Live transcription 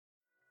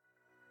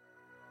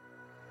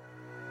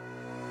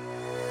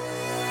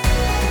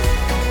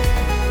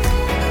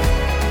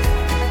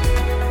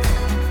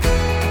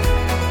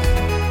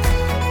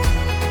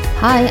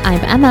Hi, I'm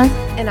Emma.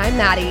 And I'm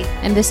Maddie.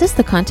 And this is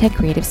the Content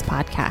Creatives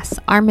Podcast.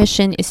 Our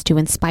mission is to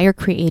inspire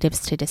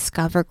creatives to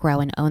discover,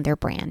 grow, and own their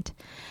brand.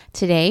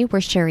 Today, we're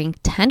sharing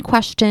 10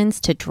 questions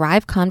to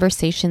drive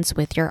conversations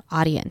with your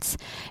audience.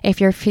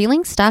 If you're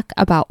feeling stuck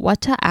about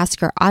what to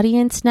ask your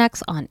audience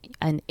next on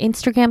an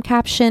Instagram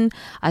caption,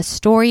 a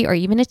story, or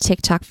even a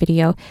TikTok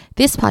video,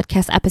 this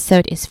podcast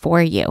episode is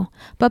for you.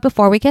 But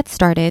before we get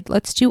started,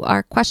 let's do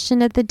our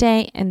question of the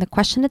day. And the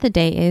question of the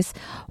day is,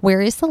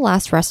 where is the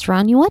last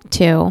restaurant you went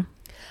to?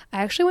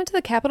 I actually went to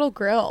the Capitol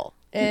Grill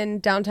in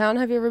downtown.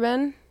 Have you ever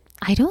been?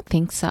 I don't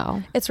think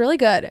so. It's really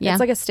good. Yeah. It's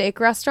like a steak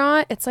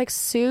restaurant. It's like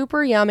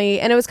super yummy.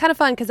 And it was kind of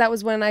fun because that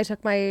was when I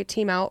took my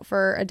team out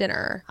for a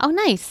dinner. Oh,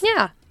 nice.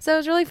 Yeah. So it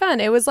was really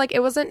fun. It was like, it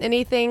wasn't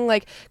anything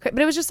like, but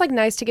it was just like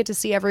nice to get to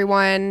see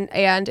everyone.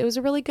 And it was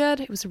a really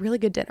good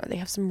dinner. They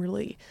have some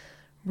really,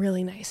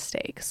 really nice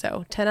steak.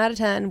 So 10 out of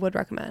 10 would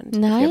recommend.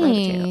 If you ever have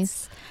a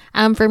chance.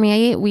 Nice. For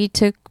me, we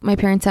took my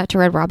parents out to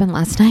Red Robin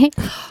last night.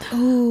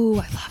 Oh,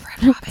 I love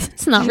Red Robin.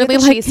 It's not Did you really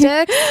get the like cheese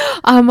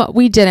sticks?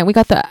 We didn't. We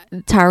got the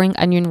towering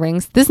onion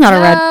rings. This is not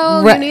No,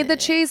 a red. you need the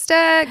cheese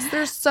sticks.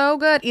 They're so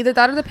good. Either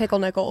that or the pickle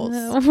nickels.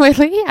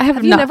 Really? I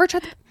Have you never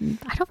tried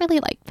I don't really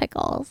like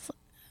pickles.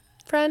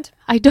 friend?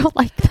 I don't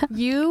like them.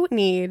 You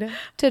need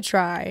to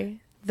try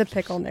the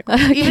pickle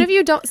nickels. Even if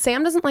you don't,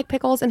 Sam doesn't like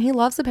pickles and he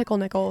loves the pickle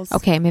nickels.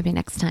 Okay, maybe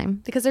next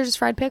time. Because they're just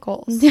fried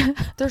pickles. Yeah.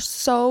 They're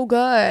so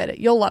good.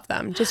 You'll love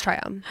them. Just try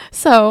them.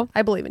 So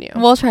I believe in you.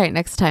 we'll try it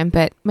next time.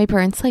 But my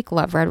parents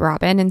love Red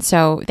Robin, and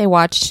so they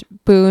watched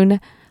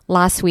Boone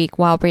last week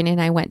while Brandon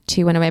and I went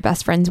to one of my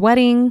best friend's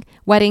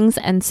weddings,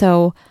 and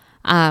so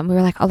we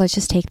were like, oh, let's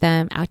just take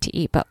them out to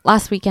eat. But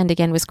last weekend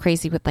again was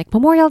crazy with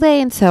Memorial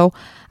Day, and so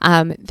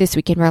this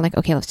weekend we're like,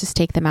 okay, let's just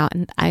take them out.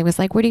 And I was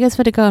like, where do you guys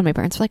want to go? And my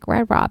parents were like,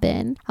 Red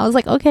Robin. I was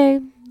like, okay,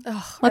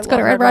 let's go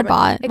to Red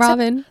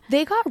Robin.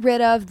 They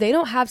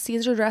don't have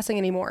Caesar dressing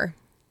anymore.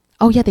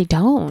 Oh yeah, they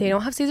don't. They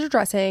don't have Caesar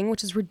dressing,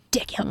 which is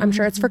ridiculous. I'm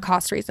sure it's for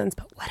cost reasons,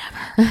 but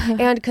whatever.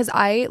 And because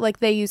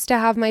they used to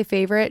have my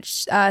favorite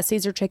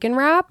Caesar chicken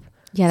wrap.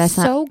 Yeah, that's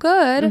so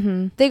good.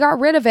 Mm-hmm. They got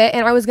rid of it,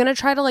 and I was gonna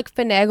try to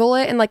finagle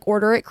it and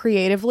order it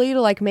creatively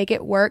to make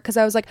it work. Because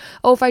I was like,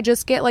 oh, if I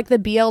just get the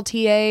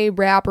BLTA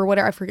wrap or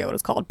whatever, I forget what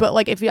it's called, but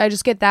if I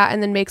just get that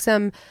and then make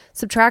some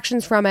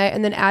subtractions from it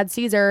and then add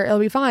Caesar, it'll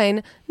be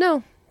fine.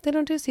 No, they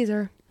don't do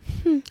Caesar.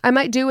 I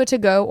might do a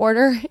to-go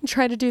order and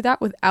try to do that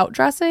without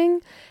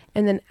dressing,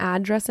 and then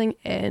add dressing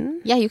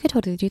in. Yeah, you could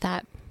totally do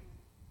that.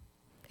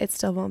 It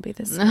still won't be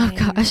the same. Oh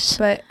gosh,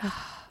 but.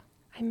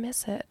 I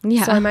miss it.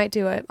 Yeah. So I might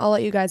do it. I'll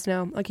let you guys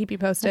know. I'll keep you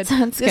posted.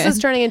 This is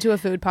turning into a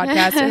food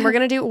podcast, and we're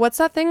going to do, what's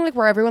that thing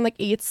where everyone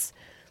eats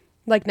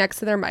next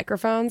to their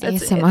microphones?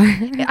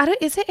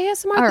 ASMR. Is it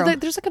ASMR? Oh.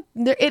 There's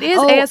it is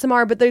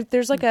ASMR, but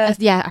there's a...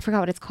 Yeah, I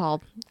forgot what it's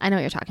called. I know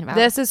what you're talking about.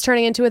 This is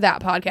turning into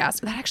that podcast.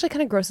 That actually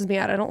kind of grosses me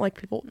out. I don't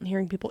like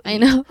hearing people eat. I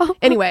know.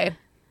 Anyway.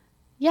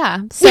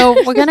 Yeah. So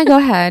we're going to go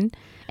ahead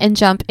and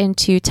jump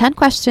into 10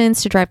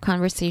 questions to drive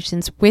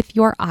conversations with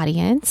your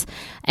audience.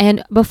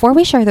 And before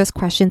we share those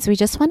questions, we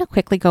just want to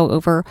quickly go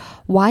over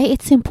why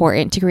it's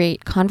important to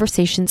create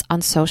conversations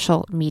on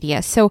social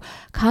media. So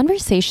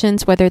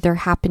conversations, whether they're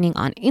happening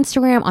on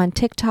Instagram, on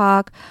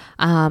TikTok,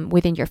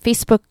 within your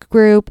Facebook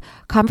group,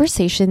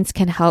 conversations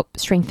can help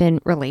strengthen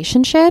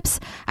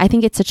relationships. I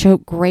think it's such a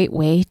great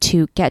way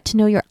to get to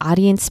know your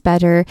audience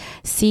better,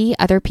 see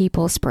other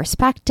people's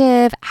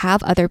perspective,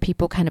 have other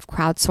people kind of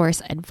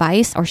crowdsource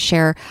advice or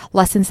share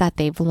lessons that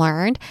they've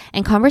learned.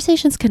 And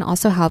conversations can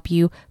also help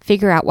you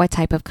figure out what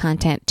type of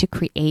content to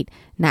create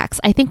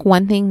next. I think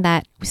one thing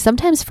that we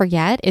sometimes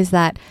forget is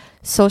that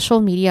social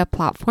media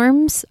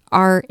platforms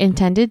are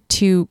intended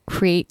to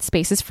create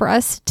spaces for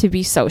us to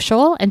be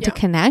social and to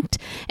connect.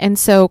 And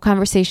so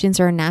conversations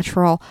are a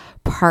natural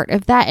part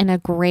of that, and a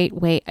great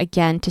way,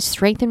 again, to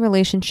strengthen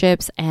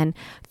relationships and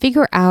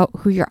figure out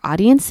who your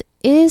audience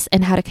is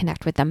and how to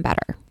connect with them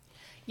better.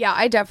 Yeah,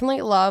 I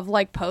definitely love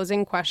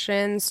posing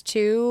questions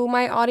to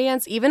my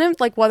audience, even if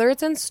whether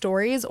it's in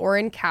stories or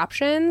in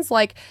captions,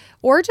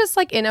 or just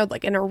in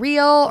a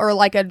reel or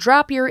a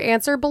drop your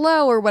answer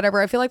below or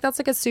whatever. I feel like that's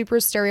a super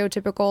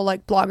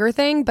stereotypical blogger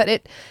thing, but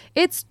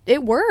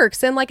it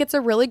works, and it's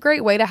a really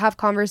great way to have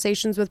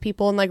conversations with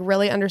people and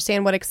really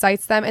understand what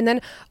excites them. And then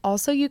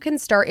also you can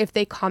start, if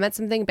they comment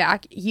something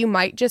back, you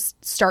might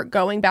just start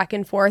going back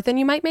and forth, and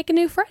you might make a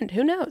new friend.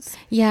 Who knows?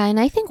 Yeah, and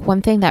I think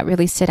one thing that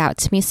really stood out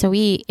to me, so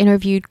we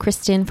interviewed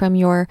Kristen from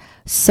your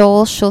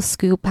Social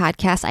Scoop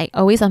podcast. I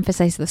always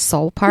emphasize the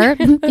soul part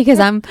because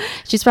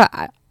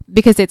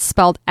it's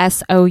spelled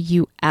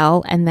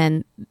SOUL and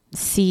then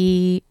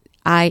CIAL.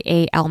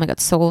 Oh my God,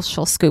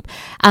 Social Scoop.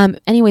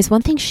 Anyways,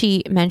 one thing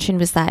she mentioned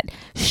was that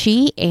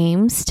she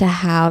aims to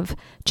have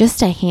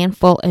just a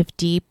handful of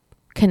deep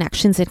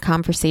connections and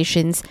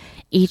conversations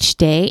each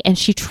day, and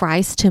she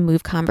tries to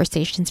move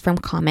conversations from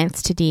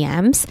comments to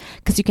DMs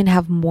because you can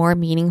have more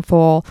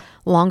meaningful,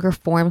 longer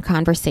form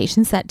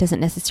conversations that doesn't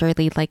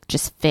necessarily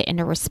just fit in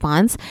a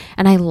response.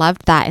 And I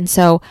loved that. And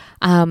so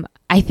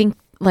I think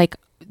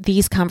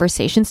these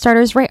conversation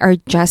starters, right, are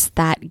just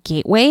that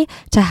gateway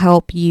to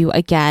help you,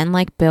 again,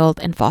 like build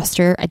and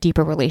foster a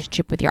deeper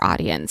relationship with your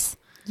audience.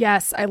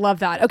 Yes, I love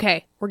that.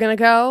 Okay, we're going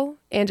to go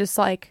and just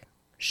like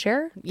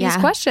share these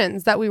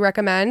questions that we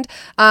recommend.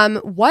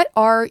 What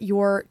are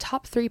your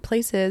top 3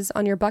 places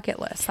on your bucket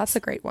list? That's a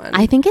great one.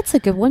 I think it's a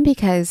good one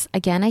because,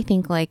 again, I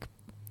think like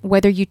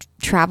whether you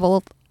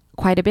travel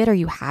quite a bit or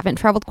you haven't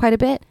traveled quite a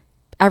bit,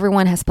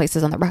 everyone has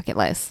places on their bucket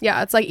list.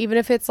 Yeah, it's like even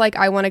if it's like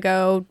I want to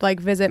go like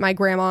visit my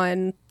grandma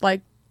in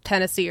like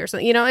Tennessee or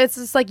something, you know, it's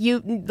just like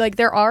you like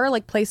there are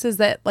like places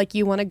that like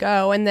you want to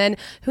go, and then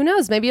who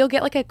knows, maybe you'll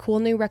get like a cool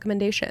new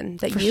recommendation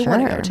that you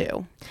want to go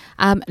to.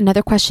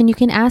 Another question you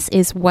can ask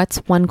is, what's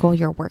one goal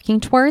you're working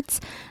towards?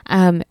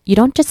 You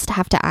don't just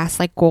have to ask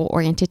like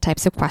goal-oriented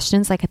types of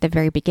questions like at the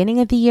very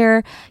beginning of the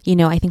year. You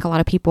know, I think a lot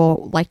of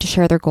people like to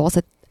share their goals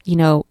at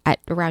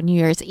around New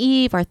Year's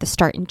Eve or at the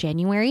start in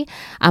January.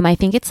 I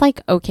think it's like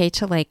okay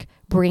to like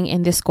bring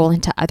in this goal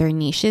into other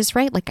niches,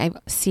 right? Like I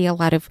see a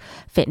lot of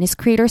fitness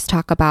creators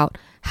talk about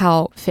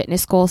how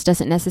fitness goals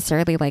doesn't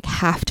necessarily like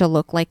have to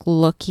look like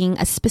looking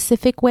a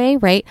specific way,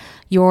 right?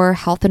 Your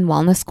health and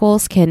wellness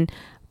goals can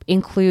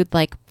include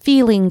like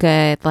feeling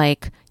good,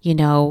 like, you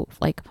know,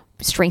 like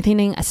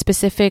strengthening a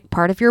specific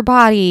part of your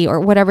body or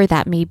whatever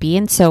that may be.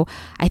 And so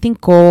I think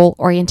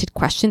goal-oriented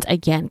questions,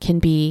 again, can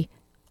be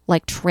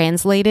like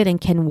translated and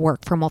can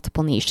work for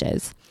multiple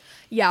niches.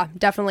 Yeah,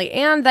 definitely.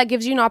 And that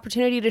gives you an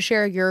opportunity to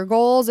share your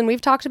goals. And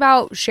we've talked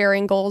about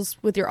sharing goals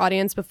with your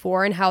audience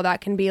before and how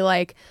that can be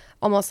like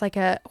almost like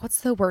a,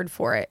 what's the word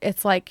for it?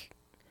 It's like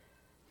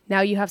now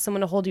you have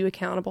someone to hold you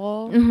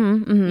accountable.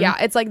 Yeah,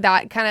 it's like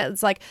that kind of,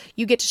 it's like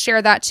you get to share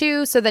that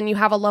too. So then you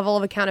have a level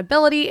of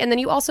accountability, and then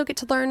you also get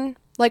to learn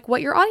like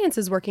what your audience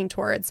is working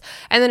towards.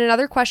 And then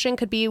another question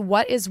could be,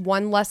 what is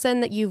one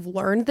lesson that you've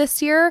learned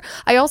this year?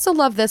 I also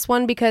love this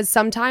one because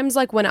sometimes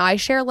like when I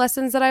share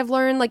lessons that I've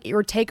learned, like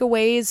or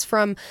takeaways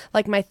from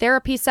like my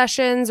therapy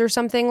sessions or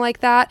something like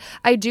that,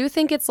 I do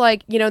think it's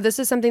like, you know, this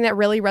is something that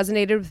really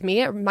resonated with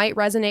me. It might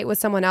resonate with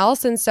someone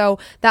else. And so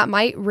that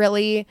might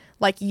really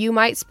like, you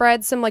might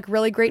spread some like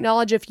really great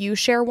knowledge if you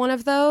share one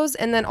of those.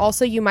 And then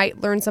also you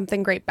might learn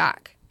something great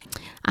back.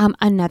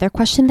 Another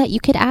question that you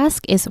could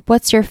ask is,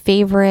 what's your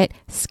favorite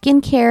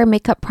skincare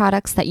makeup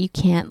products that you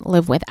can't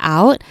live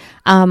without?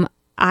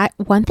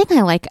 One thing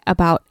I like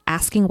about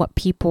asking what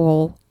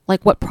people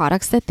like what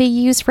products that they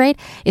use, right,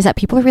 is that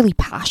people are really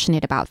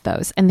passionate about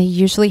those, and they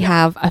usually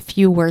have a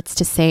few words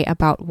to say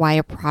about why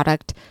a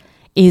product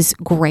is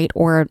great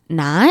or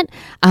not.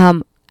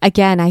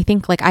 Again, I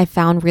think like I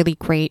found really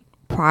great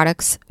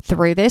products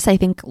through this. I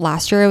think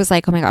last year I was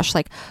like, oh my gosh,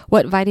 like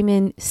what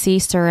vitamin C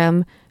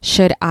serum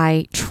should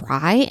I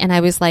try? And I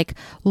was like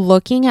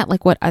looking at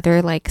like what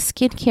other like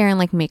skincare and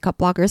like makeup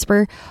bloggers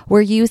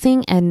were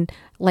using, and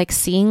like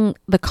seeing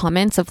the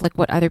comments of like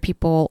what other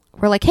people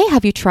were like, hey,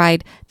 have you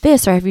tried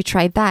this or have you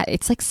tried that?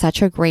 It's like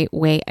such a great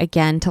way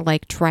again to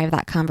like drive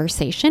that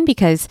conversation,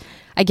 because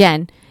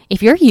again,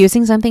 if you're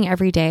using something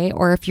every day,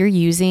 or if you're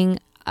using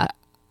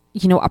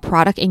a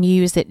product and you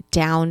use it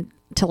down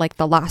to like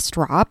the last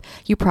drop,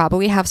 you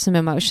probably have some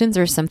emotions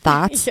or some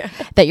thoughts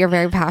that you're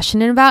very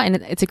passionate about, and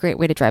it's a great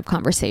way to drive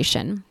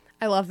conversation.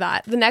 I love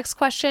that. The next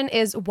question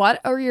is,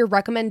 what are your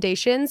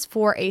recommendations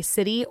for a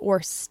city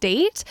or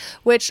state?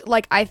 Which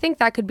like I think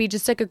that could be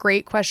just like a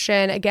great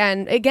question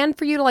again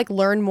for you to like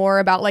learn more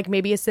about like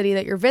maybe a city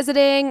that you're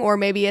visiting, or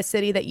maybe a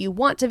city that you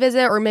want to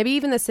visit, or maybe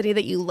even the city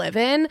that you live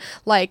in.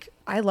 Like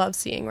I love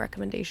seeing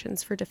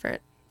recommendations for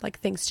different like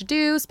things to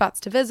do, spots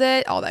to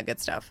visit, all that good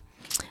stuff.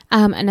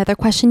 Another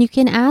question you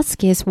can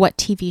ask is, what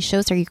TV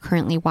shows are you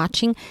currently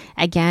watching?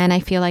 Again, I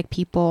feel like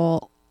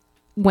people,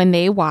 when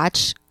they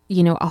watch,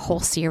 a whole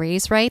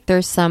series, right,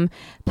 there's some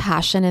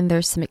passion and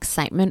there's some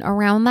excitement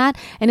around that.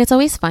 And it's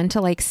always fun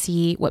to like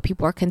see what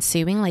people are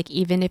consuming, like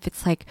even if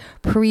it's like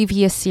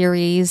previous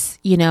series,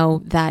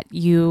 that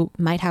you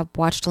might have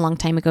watched a long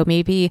time ago.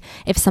 Maybe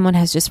if someone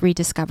has just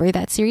rediscovered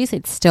that series,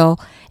 it still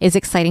is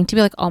exciting to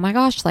be like, oh my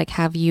gosh, like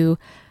have you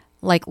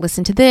like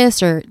listened to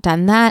this or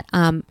done that?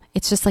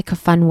 It's just like a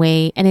fun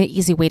way and an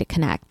easy way to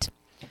connect.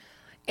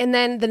 And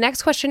then the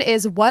next question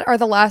is, what are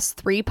the last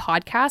 3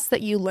 podcasts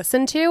that you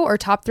listen to, or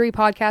top 3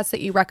 podcasts that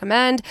you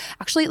recommend?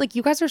 Actually, like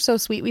you guys are so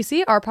sweet. We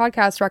see our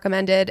podcast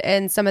recommended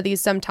in some of these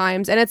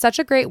sometimes, and it's such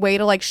a great way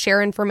to like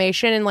share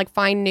information and like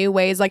find new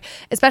ways, like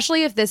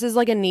especially if this is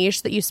like a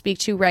niche that you speak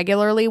to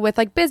regularly with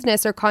like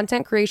business or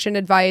content creation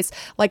advice,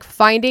 like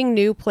finding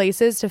new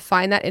places to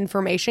find that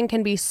information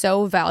can be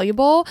so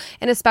valuable.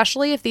 And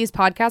especially if these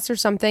podcasts are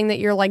something that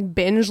you're like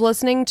binge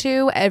listening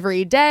to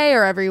every day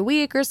or every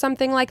week or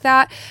something like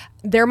that,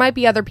 there might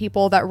be other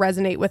people that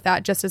resonate with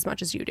that just as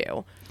much as you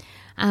do.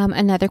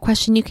 Another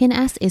question you can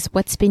ask is,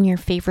 what's been your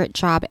favorite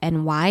job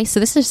and why?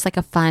 So this is just like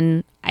a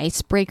fun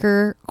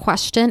icebreaker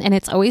question, and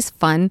it's always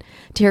fun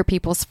to hear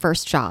people's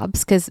first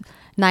jobs, because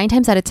 9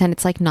 times out of 10,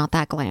 it's like not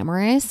that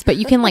glamorous, but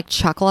you can like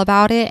chuckle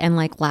about it and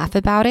like laugh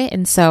about it.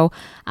 And so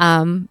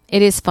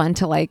it is fun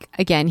to like,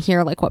 again,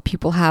 hear like what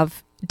people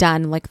have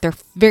done, like their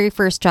very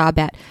first job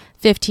at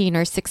 15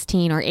 or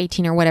 16 or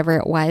 18 or whatever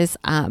it was.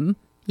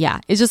 yeah,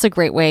 it's just a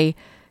great way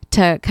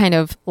to kind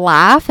of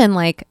laugh and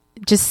like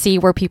just see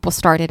where people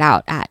started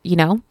out at, you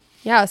know?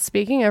 Yeah,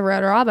 speaking of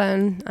Red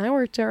Robin, I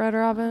worked at Red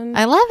Robin.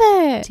 I love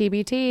it.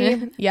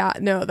 TBT. Yeah,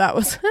 no, that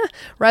was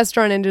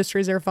restaurant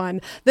industries are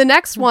fun. The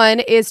next one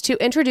is to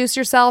introduce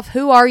yourself.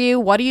 Who are you?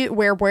 What do you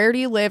where do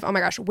you live? Oh my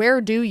gosh, where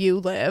do you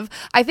live?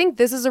 I think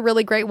this is a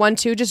really great one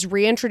too, just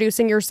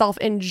reintroducing yourself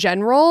in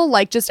general,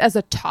 like just as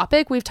a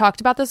topic. We've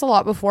talked about this a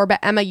lot before, but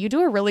Emma, you do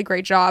a really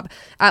great job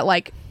at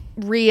like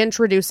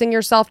reintroducing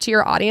yourself to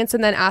your audience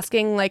and then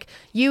asking like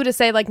you to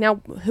say like, now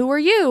who are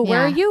you?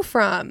 Where are you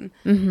from?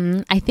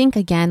 I think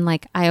again,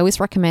 like I always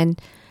recommend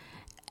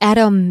at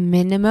a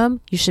minimum,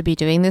 you should be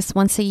doing this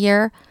once a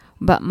year.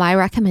 But my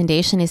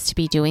recommendation is to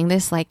be doing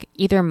this like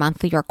either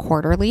monthly or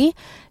quarterly,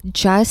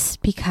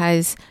 just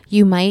because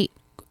you might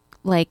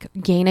like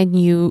gain a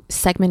new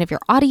segment of your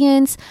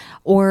audience,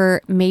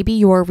 or maybe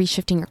you're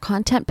reshifting your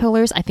content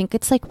pillars. I think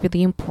it's like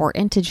really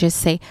important to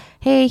just say,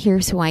 hey,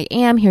 here's who I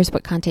am. Here's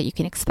what content you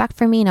can expect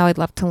from me. Now I'd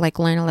love to like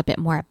learn a little bit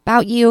more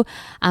about you.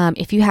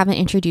 If you haven't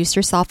introduced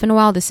yourself in a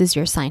while, this is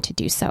your sign to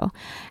do so.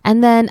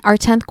 And then our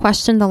 10th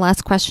question, the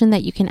last question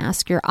that you can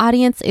ask your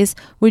audience is,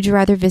 would you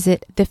rather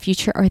visit the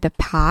future or the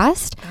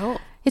past? Oh.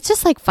 It's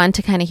just like fun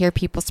to kind of hear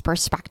people's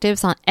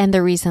perspectives on and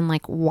the reason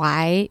like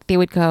why they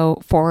would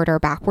go forward or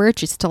backward,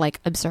 just to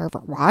like observe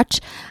or watch.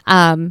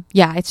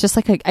 Yeah, it's just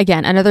like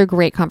again another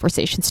great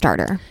conversation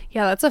starter.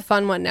 Yeah, that's a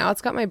fun one. Now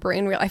it's got my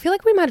brain real. I feel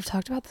like we might have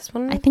talked about this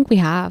one. I think we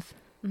have.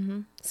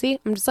 See,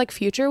 I'm just like,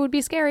 future would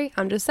be scary.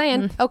 I'm just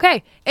saying.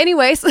 Okay.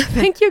 Anyways,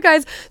 thank you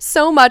guys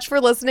so much for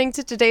listening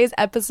to today's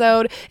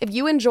episode. If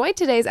you enjoyed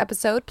today's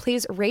episode,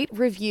 please rate,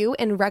 review,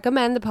 and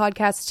recommend the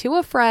podcast to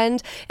a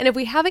friend. And if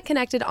we haven't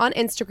connected on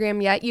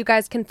Instagram yet, you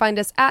guys can find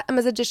us at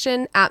Emma's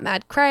Edition, at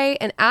Mad Cray,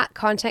 and at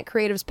Content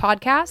Creatives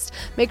Podcast.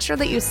 Make sure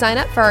that you sign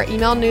up for our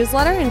email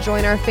newsletter and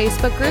join our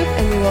Facebook group,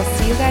 and we will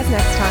see you guys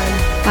next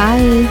time.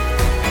 Bye.